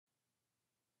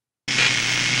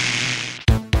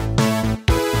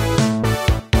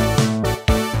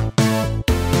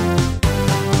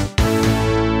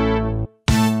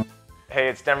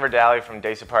it's Denver Dalley from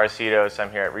Desaparecidos.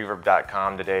 I'm here at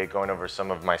Reverb.com today going over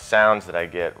some of my sounds that I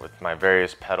get with my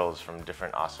various pedals from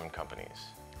different awesome companies.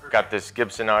 Got this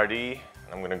Gibson RD, and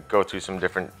I'm going to go through some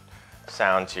different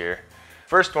sounds here.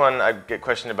 First one I get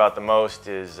questioned about the most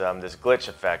is this glitch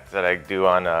effect that I do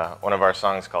on one of our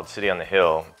songs called City on the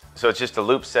Hill. So it's just a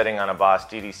loop setting on a Boss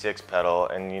DD6 pedal,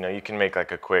 and you can make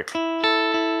like a quick,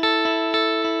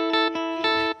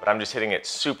 but I'm just hitting it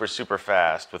super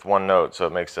fast with one note, so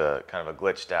it makes a kind of a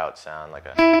glitched out sound, like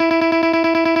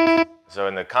a. So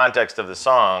in the context of the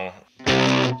song,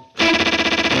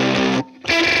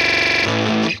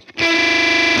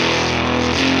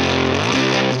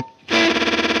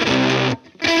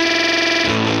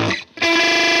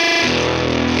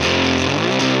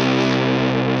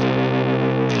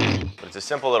 it's a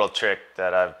simple little trick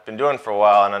that I've been doing for a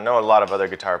while, and I know a lot of other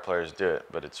guitar players do it,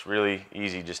 but it's really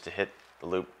easy just to hit the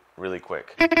loop really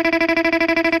quick.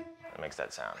 It makes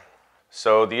that sound.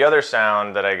 So the other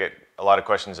sound that I get a lot of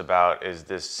questions about is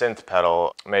this synth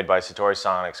pedal made by Satori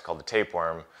Sonics called the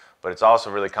Tapeworm, but it's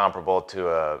also really comparable to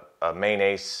a main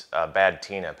Ace Bad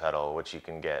Tina pedal, which you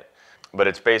can get. But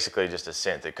it's basically just a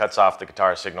synth. It cuts off the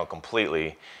guitar signal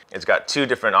completely. It's got two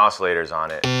different oscillators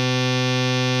on it,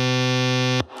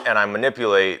 and I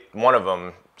manipulate one of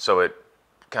them so it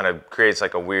kind of creates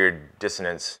like a weird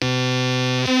dissonance.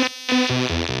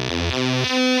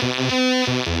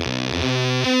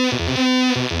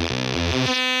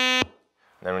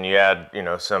 Then when you add,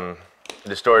 some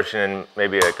distortion and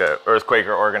maybe like a earthquake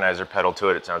or organizer pedal to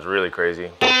it, it sounds really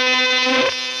crazy.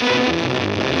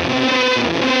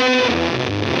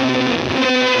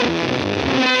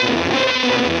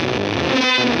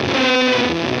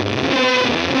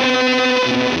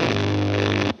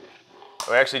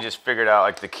 We actually just figured out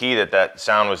like the key that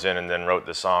sound was in and then wrote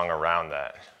the song around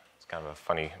that. It's kind of a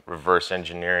funny reverse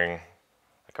engineering.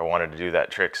 Like I wanted to do that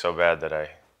trick so bad that I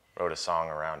wrote a song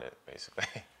around it, basically.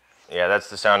 Yeah, that's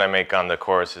the sound I make on the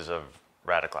choruses of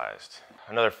Radicalized.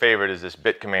 Another favorite is this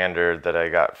bit commander that I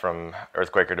got from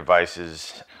Earthquaker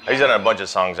Devices. I use that on a bunch of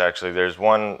songs actually. There's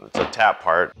one, it's a tap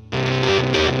part.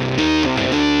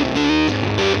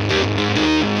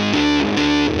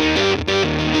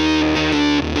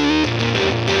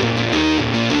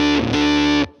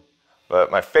 But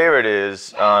my favorite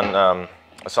is on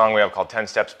a song we have called 10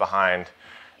 Steps Behind.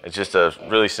 It's just a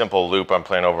really simple loop I'm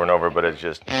playing over and over, but it's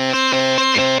just.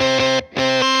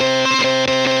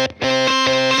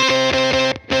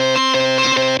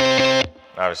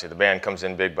 Obviously the band comes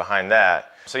in big behind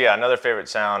that. So yeah, another favorite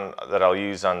sound that I'll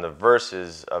use on the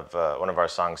verses of one of our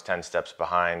songs, 10 Steps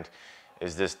Behind,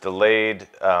 is this delayed,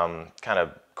 kind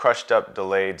of crushed up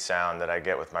delayed sound that I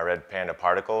get with my Red Panda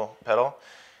particle pedal.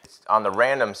 On the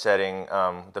random setting,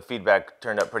 the feedback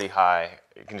turned up pretty high.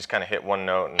 You can just kind of hit one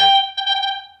note and you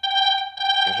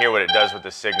can hear what it does with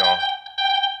the signal.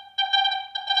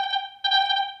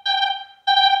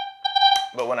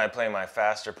 But when I play my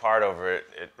faster part over it,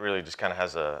 it really just kind of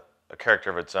has a character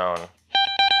of its own.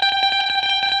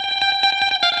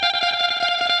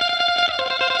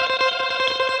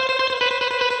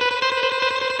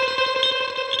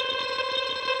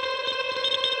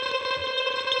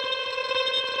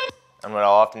 And what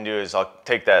I'll often do is I'll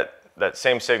take that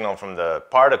same signal from the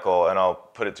particle and I'll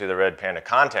put it through the Red Panda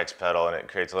context pedal, and it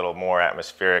creates a little more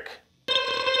atmospheric.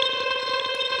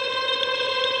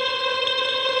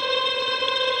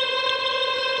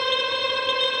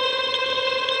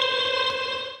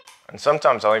 And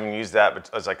sometimes I'll even use that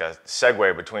as like a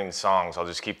segue between songs. I'll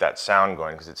just keep that sound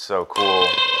going because it's so cool,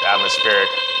 atmospheric.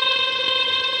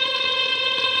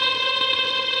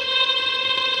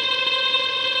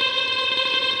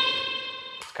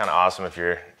 It's kind of awesome if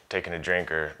you're taking a drink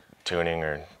or tuning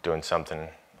or doing something.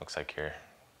 Looks like you're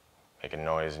making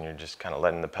noise and you're just kind of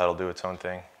letting the pedal do its own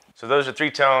thing. So those are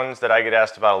three tones that I get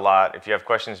asked about a lot. If you have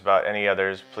questions about any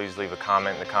others, please leave a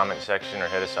comment in the comment section or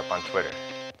hit us up on Twitter.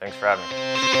 Thanks for having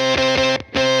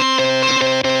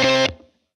me.